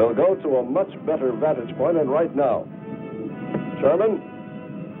 We'll go to a much better vantage point, and right now. Sherman,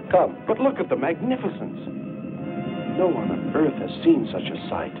 come. But look at the magnificence. No one on Earth has seen such a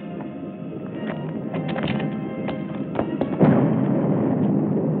sight.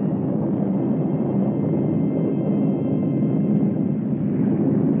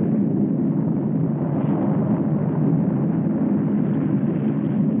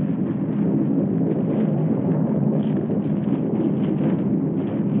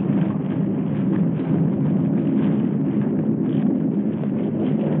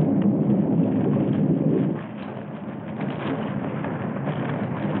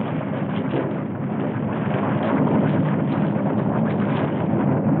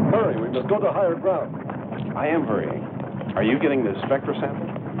 Go to higher ground. I am hurrying. Are you getting the spectra sample?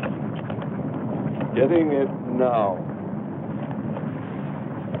 Getting it now.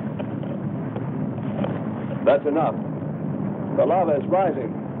 That's enough. The lava is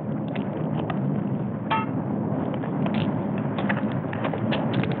rising.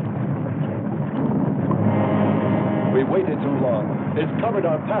 We waited too long. It's covered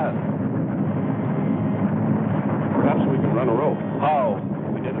our path. Perhaps we can run a rope. How?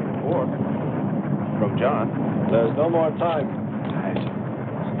 We did it before. From John. There's no more time.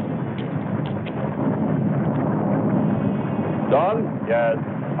 Don? Yes,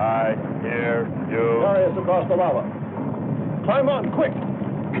 I hear you. Carry us across the lava. Climb on, quick!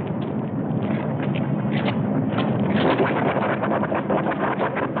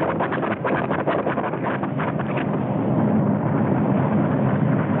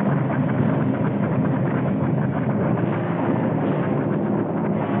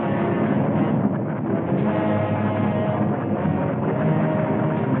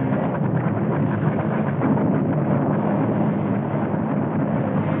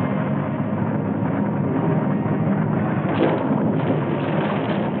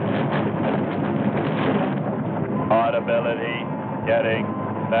 Getting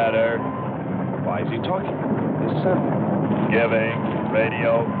better. Why is he talking? This sample. Giving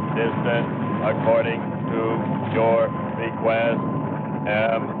radio distance according to your request.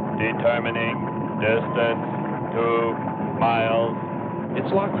 Am determining distance 2 miles.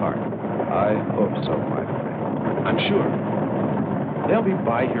 It's Lockhart. I hope so, my friend. I'm sure. They'll be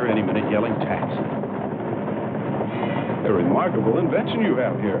by here any minute yelling taxi. A remarkable invention you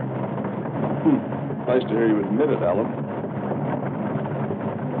have here. Nice to hear you admit it, Alan.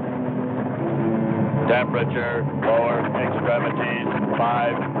 Temperature, lower extremities,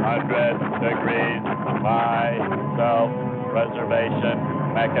 500 degrees. My self-preservation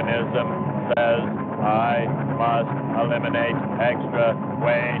mechanism says I must eliminate extra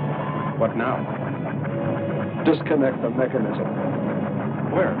weight. What now? Disconnect the mechanism.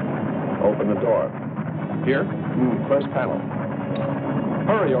 Where? Open the door. Here? First panel.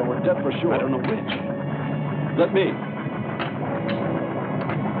 Hurry or we're dead for sure. I don't know which. Let me.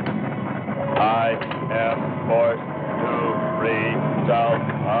 I am forced to free self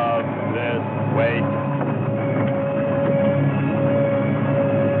of this weight.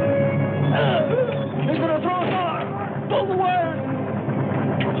 He's gonna throw us off! Pull the wire!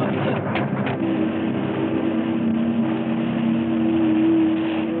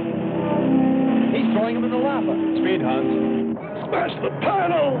 He's throwing him in the lava. Speed, Hans. Smash the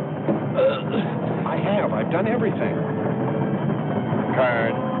panel! I have. I've done everything.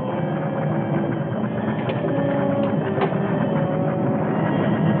 Kern.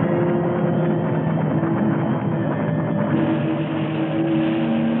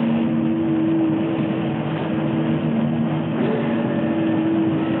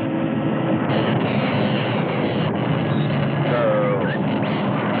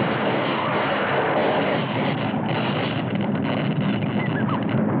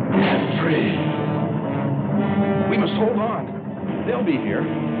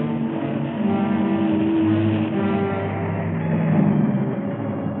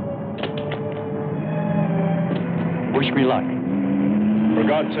 Wish me luck. For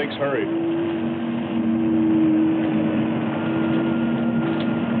God's sakes, hurry.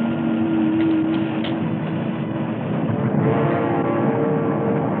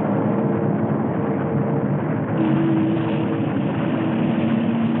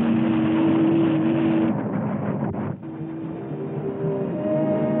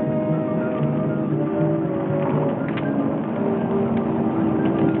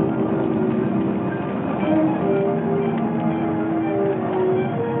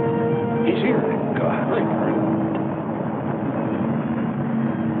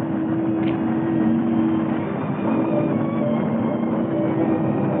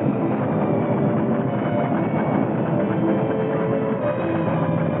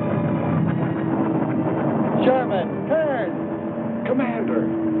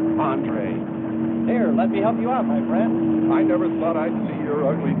 You out, my friend. I never thought I'd see your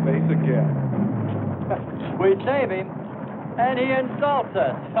ugly face again. We save him, and he insults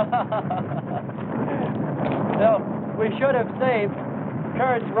us. So, we should have saved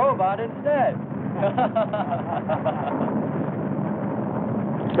Kern's robot instead.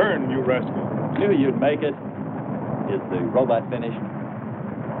 Kern, you rascal. Knew you'd make it. Is the robot finished?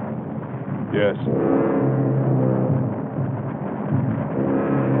 Yes.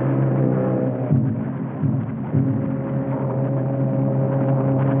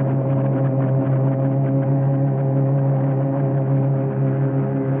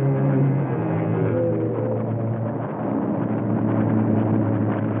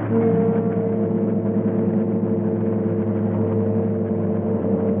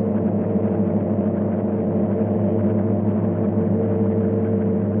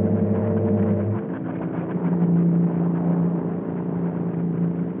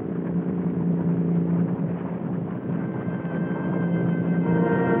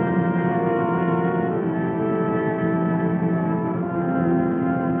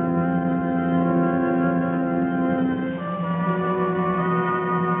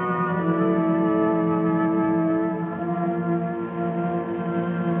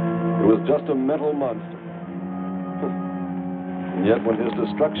 Just a mental monster. And yet when his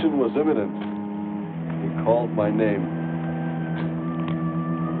destruction was imminent, he called my name.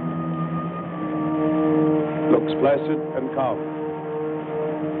 Looks placid and calm.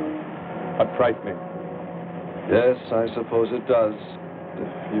 But frightening. Yes, I suppose it does,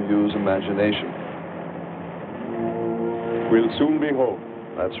 if you use imagination. We'll soon be home.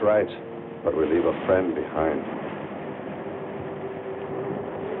 That's right, but we leave a friend behind.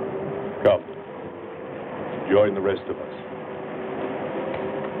 Come. Join the rest of us.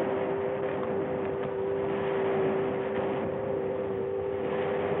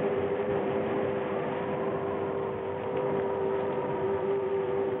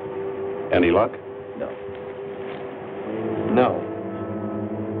 Any luck? No. No.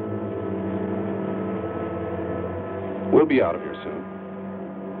 We'll be out of here soon.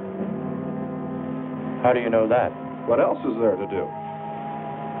 How do you know that? What else is there to do?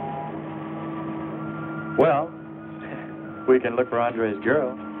 Well, we can look for Andre's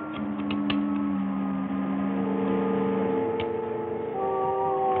girl.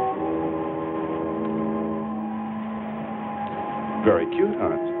 Very cute,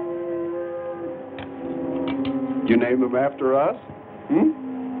 Hans. You name them after us?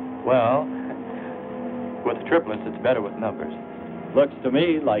 Well, with triplets, it's better with numbers. Looks to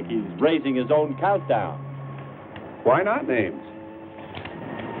me like he's raising his own countdown. Why not names?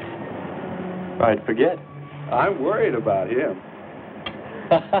 I'd forget. I'm worried about him.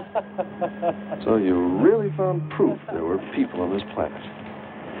 So you really found proof there were people on this planet.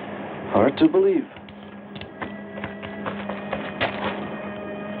 Hard to believe.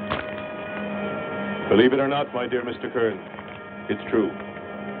 Believe it or not, my dear Mr. Kern, it's true.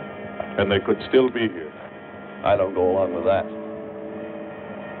 And they could still be here. I don't go along with that.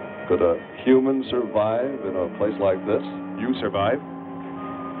 Could a human survive in a place like this? You survive.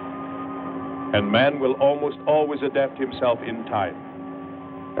 And man will almost always adapt himself in time.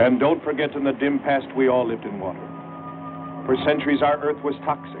 And don't forget, in the dim past, we all lived in water. For centuries, our Earth was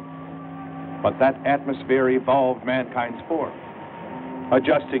toxic. But that atmosphere evolved mankind's form.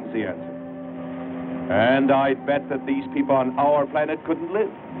 Adjusting's the answer. And I'd bet that these people on our planet couldn't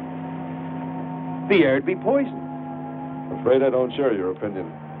live. The air'd be poisoned. Afraid I don't share your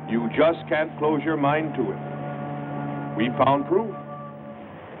opinion. You just can't close your mind to it. We found proof.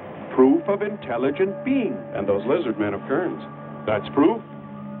 Proof of intelligent being. And those lizard men of Kern's. That's proof.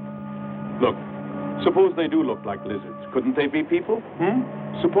 Look, suppose they do look like lizards. Couldn't they be people?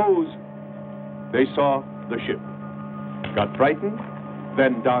 Suppose they saw the ship, got frightened,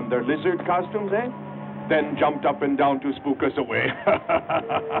 then donned their lizard costumes, then jumped up and down to spook us away.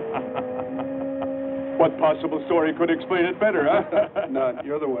 What possible story could explain it better, huh? None.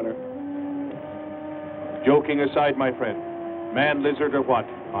 You're the winner. Joking aside, my friend, man, lizard, or what,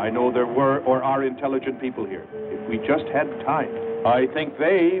 I know there were or are intelligent people here. If we just had time, I think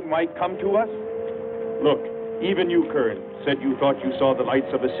they might come to us. Look, even you, Kern, said you thought you saw the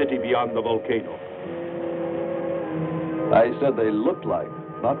lights of a city beyond the volcano. I said they looked like,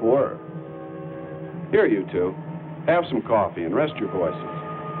 not were. Here, you two. Have some coffee and rest your voices.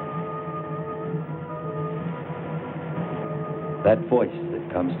 That voice that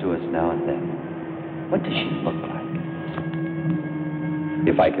comes to us now and then, what does she look like?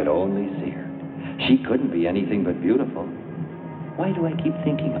 If I could only see her. She couldn't be anything but beautiful. Why do I keep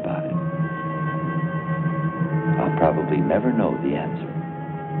thinking about it? I'll probably never know the answer.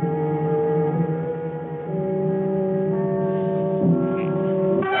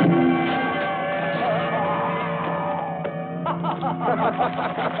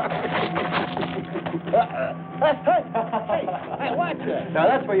 Hey, watch it. Now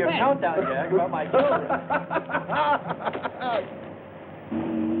that's for your countdown, Jack, about my children.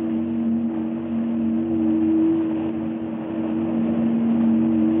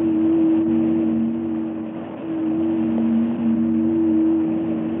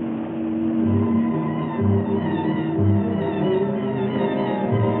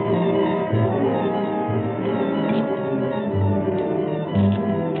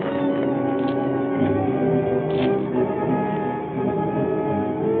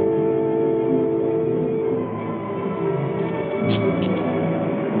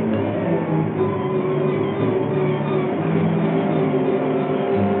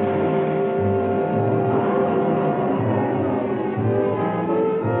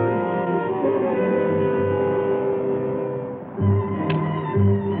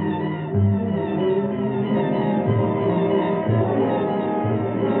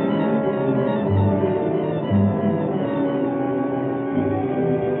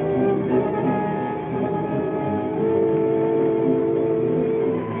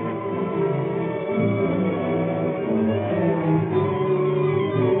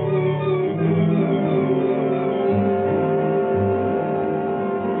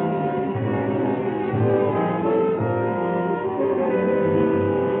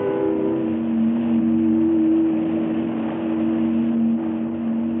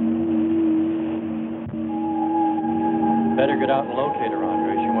 Better get out and locate her,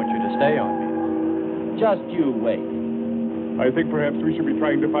 Andre. She wants you to stay on me. Just you wait. I think perhaps we should be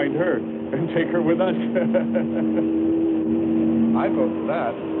trying to find her and take her with us. I'd vote for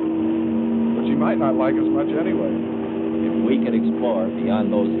that. But she might not like us much anyway. If we could explore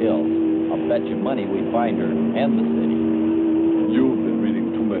beyond those hills, I'll bet you money we'd find her and the city. You've been reading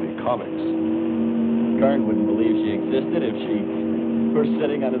too many comics. Kern wouldn't believe she existed if she were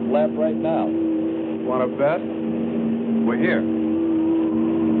sitting on his lap right now. Want to bet? We're here.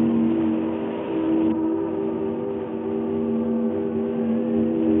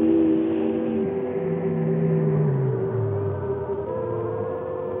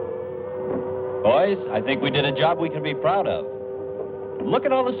 Boys, I think we did a job we can be proud of. Look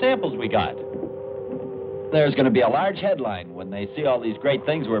at all the samples we got. There's going to be a large headline when they see all these great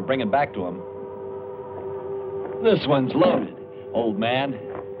things we're bringing back to them. This one's loaded, old man.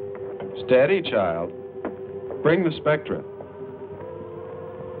 Steady, child. Bring the spectra.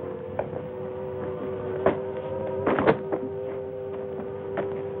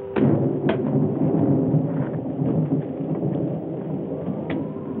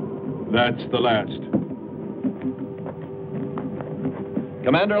 That's the last.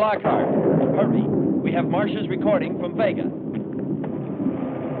 Commander Lockhart, hurry. We have Marcia's recording from Vega.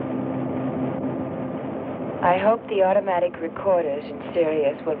 I hope the automatic recorders in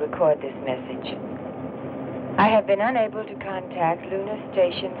Sirius will record this message. I have been unable to contact Lunar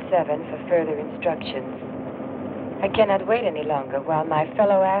Station 7 for further instructions. I cannot wait any longer while my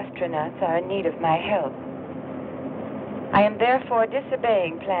fellow astronauts are in need of my help. I am therefore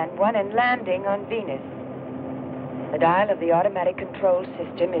disobeying Plan 1 and landing on Venus. The dial of the automatic control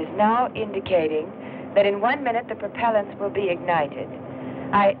system is now indicating that in 1 minute the propellants will be ignited.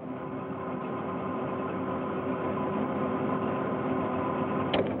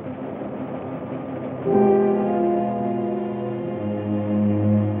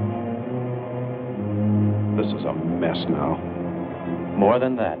 This is a mess now. More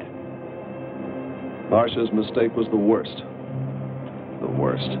than that. Marcia's mistake was the worst. The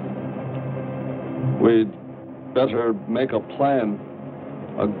worst. We'd better make a plan,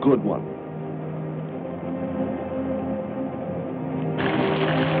 a good one.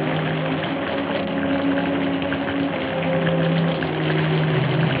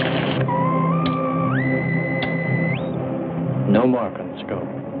 No mark on the scope.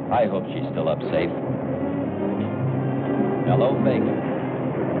 I hope she's still up safe. Hello, Vega.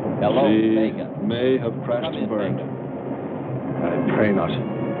 Hello, She Vega. may have crashed Come and in, burned. Vega. I pray not.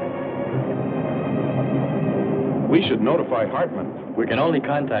 We should notify Hartman. We can only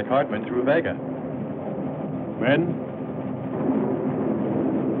contact Hartman through Vega. Men,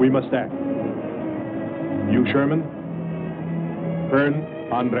 we must act. You, Sherman, Kern,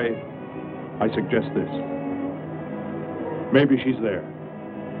 Andre, I suggest this. Maybe she's there.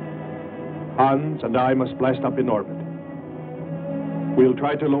 Hans and I must blast up in orbit. We'll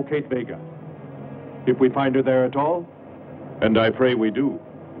try to locate Vega. If we find her there at all, and I pray we do,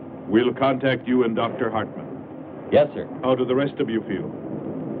 we'll contact you and Dr. Hartman. Yes, sir. How do the rest of you feel?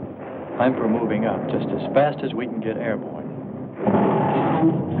 I'm for moving up just as fast as we can get airborne.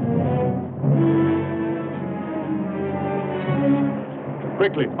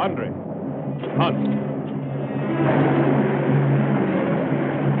 Quickly, Andre. Hans.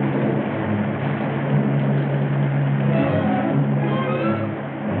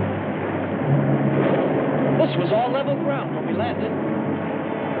 This was all level ground when we landed.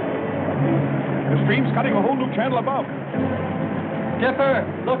 The stream's cutting a whole new channel above. Skipper,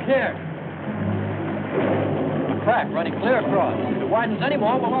 look here. A crack running clear across. If it widens any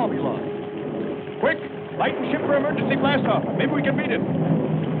more, we'll all be lost. Quick, lighten ship for emergency blast off. Maybe we can beat it.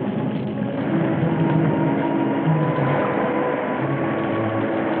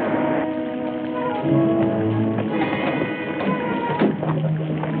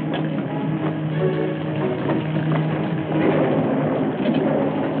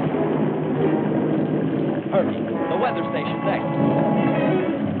 The weather station next.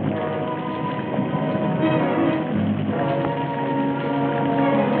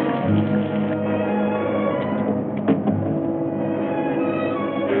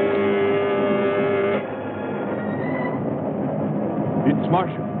 It's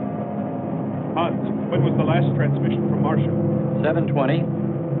Marcia. Hans, when was the last transmission from Marcia? 7:20.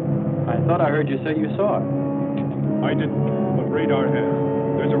 I thought I heard you say you saw her. I didn't, but radar has.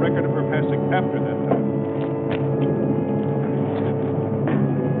 There's a record of her passing after that time.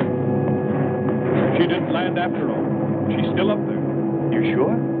 She didn't land after all. She's still up there. You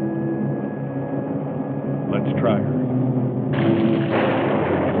sure? Let's try her.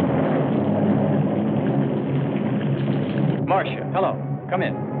 Marcia, hello. Come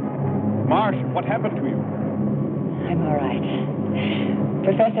in. Marcia, what happened to you? I'm all right.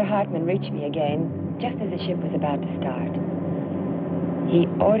 Professor Hartman reached me again just as the ship was about to start. He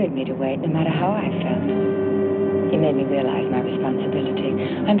ordered me to wait no matter how I felt. He made me realize my responsibility.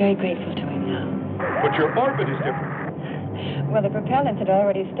 I'm very grateful to him now. But your orbit is different. Well, the propellants had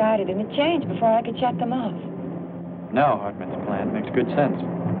already started, and it changed before I could shut them off. Now Hartman's plan makes good sense.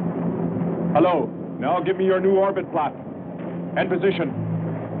 Hello. Now give me your new orbit plot. And position.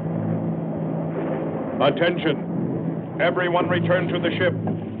 Attention. Everyone return to the ship.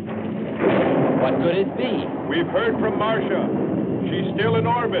 What could it be? We've heard from Marcia. She's still in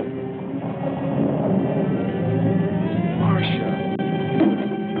orbit. Marcia.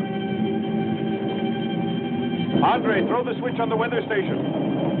 Andre, throw the switch on the weather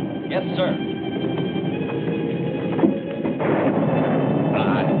station. Yes, sir.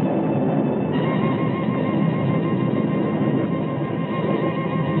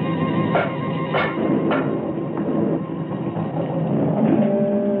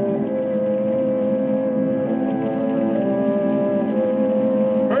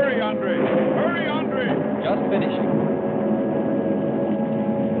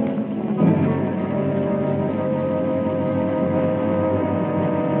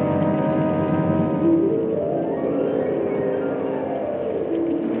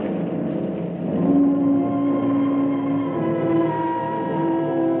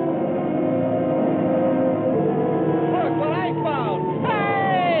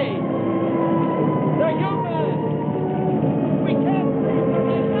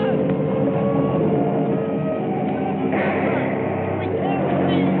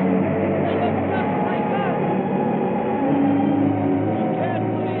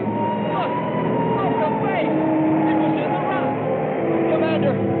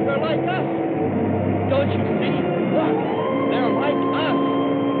 like us. Don't you see? Look, they're like us.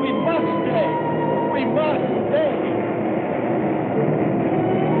 We must stay. We must stay.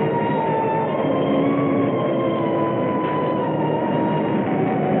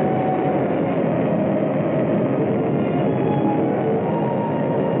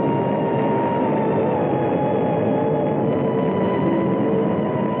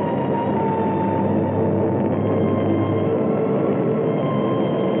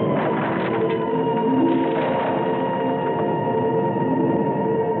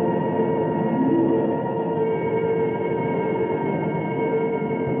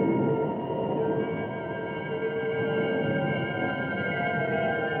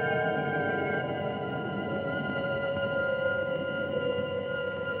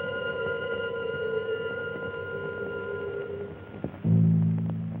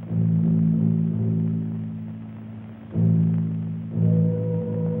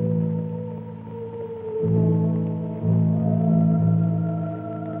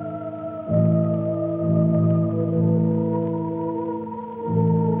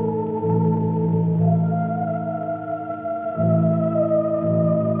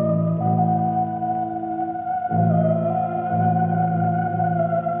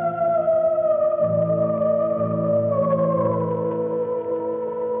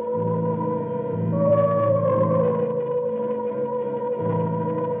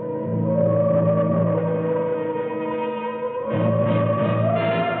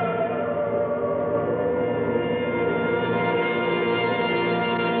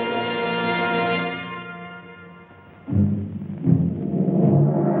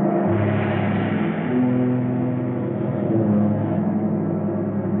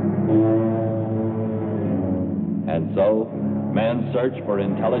 Man's search for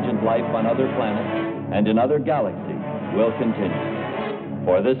intelligent life on other planets and in other galaxies will continue.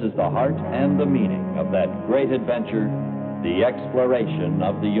 For this is the heart and the meaning of that great adventure, the exploration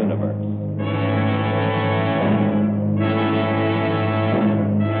of the universe.